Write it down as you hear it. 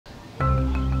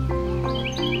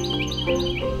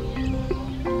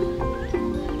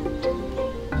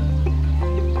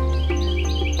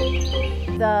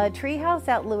The Treehouse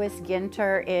at Lewis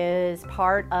Ginter is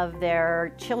part of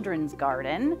their children's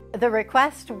garden. The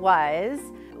request was,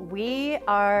 we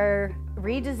are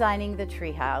redesigning the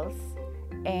treehouse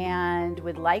and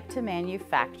would like to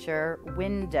manufacture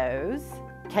windows.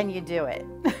 Can you do it?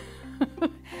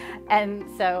 And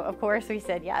so, of course, we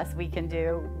said, yes, we can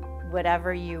do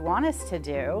whatever you want us to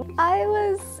do. I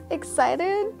was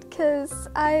excited because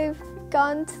I've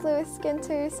gone to Lewis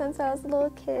Ginter since I was a little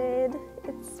kid.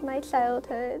 It's my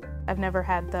childhood. I've never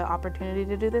had the opportunity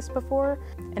to do this before,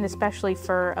 and especially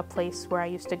for a place where I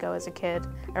used to go as a kid.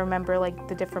 I remember like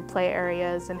the different play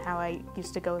areas and how I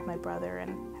used to go with my brother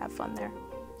and have fun there.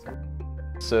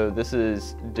 So this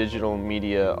is digital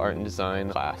media art and design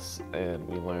class, and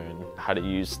we learn how to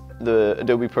use the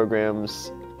Adobe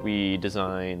programs. We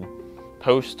design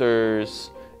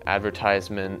posters,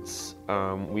 advertisements.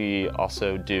 We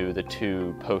also do the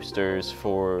 2 posters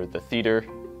for the theater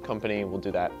company. We'll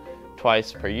do that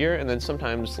twice per year, and then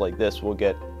sometimes like this we'll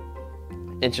get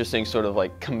interesting sort of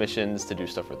like commissions to do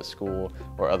stuff for the school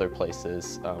or other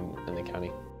places in the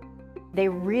county. They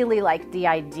really liked the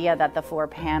idea that the 4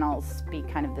 panels be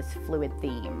kind of this fluid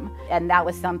theme. And that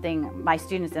was something my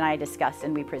students and I discussed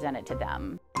and we presented to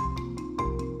them.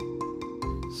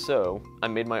 So I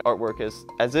made my artwork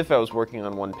as if I was working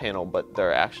on 1 panel, but there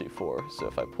are actually 4. So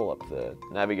if I pull up the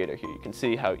navigator here, you can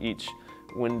see how each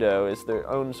window is their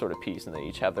own sort of piece, and they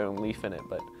each have their own leaf in it,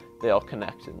 but they all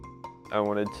connect. And I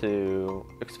wanted to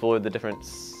explore the different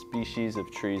species of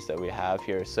trees that we have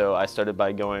here. So I started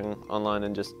by going online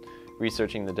and just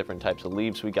researching the different types of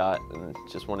leaves we got, and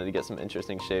just wanted to get some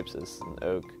interesting shapes. This is an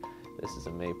oak, this is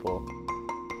a maple.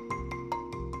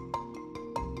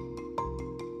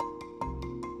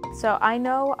 So I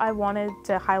know I wanted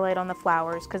to highlight on the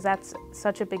flowers because that's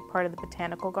such a big part of the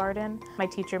botanical garden. My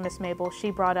teacher, Miss Mabel, she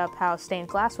brought up how stained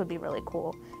glass would be really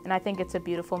cool, and I think it's a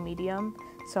beautiful medium,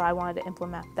 so I wanted to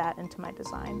implement that into my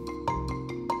design.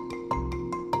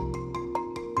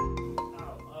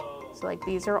 So like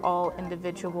these are all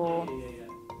individual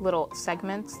little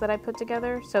segments that I put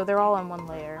together, so they're all on 1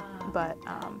 layer, but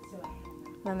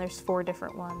then there's 4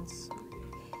 different ones.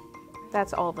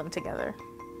 That's all of them together.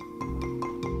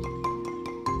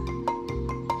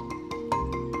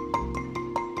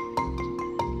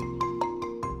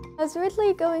 I was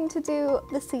originally going to do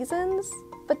the seasons,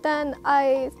 but then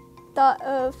I thought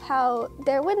of how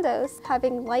their windows,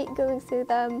 having light going through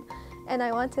them, and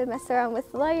I want to mess around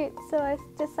with light, so I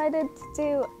decided to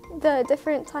do the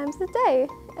different times of day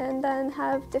and then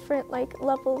have different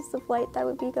levels of light that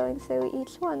would be going through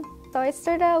each one. So I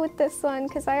started out with this one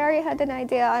because I already had an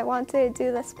idea. I wanted to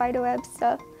do the spiderweb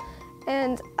stuff,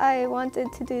 and I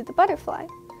wanted to do the butterfly.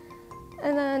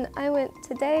 And then I went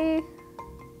to day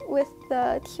with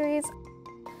the trees,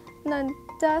 and then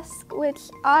dusk, which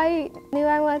I knew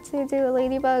I wanted to do a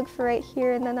ladybug for right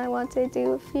here, and then I wanted to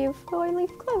do a few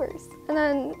 4-leaf clovers. And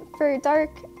then for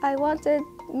dark, I wanted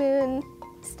moon,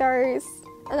 stars,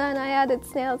 and then I added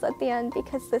snails at the end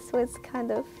because this was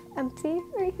kind of empty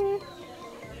right here.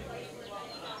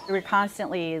 We're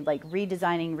constantly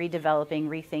redesigning, redeveloping,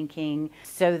 rethinking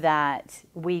so that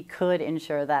we could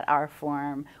ensure that our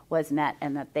form was met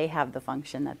and that they have the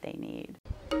function that they need.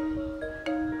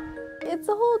 It's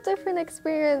a whole different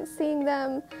experience seeing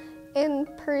them in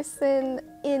person,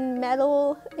 in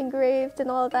metal engraved and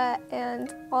all that,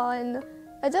 and on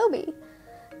Adobe.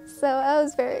 So I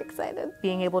was very excited.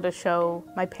 Being able to show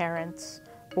my parents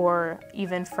or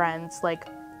even friends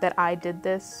that I did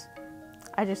this,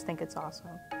 I just think it's awesome.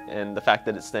 And the fact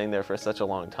that it's staying there for such a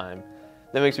long time,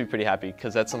 that makes me pretty happy,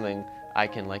 because that's something I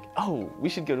can oh, we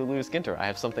should go to Lewis Ginter. I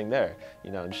have something there,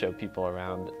 and show people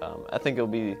around. I think it'll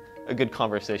be a good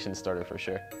conversation starter for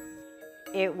sure.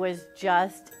 It was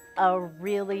just a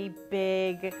really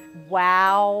big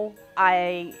wow.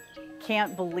 I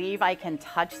can't believe I can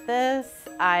touch this.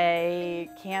 I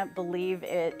can't believe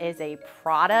it is a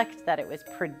product, that it was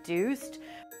produced.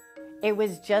 It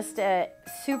was just a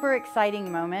super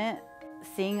exciting moment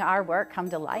seeing our work come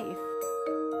to life.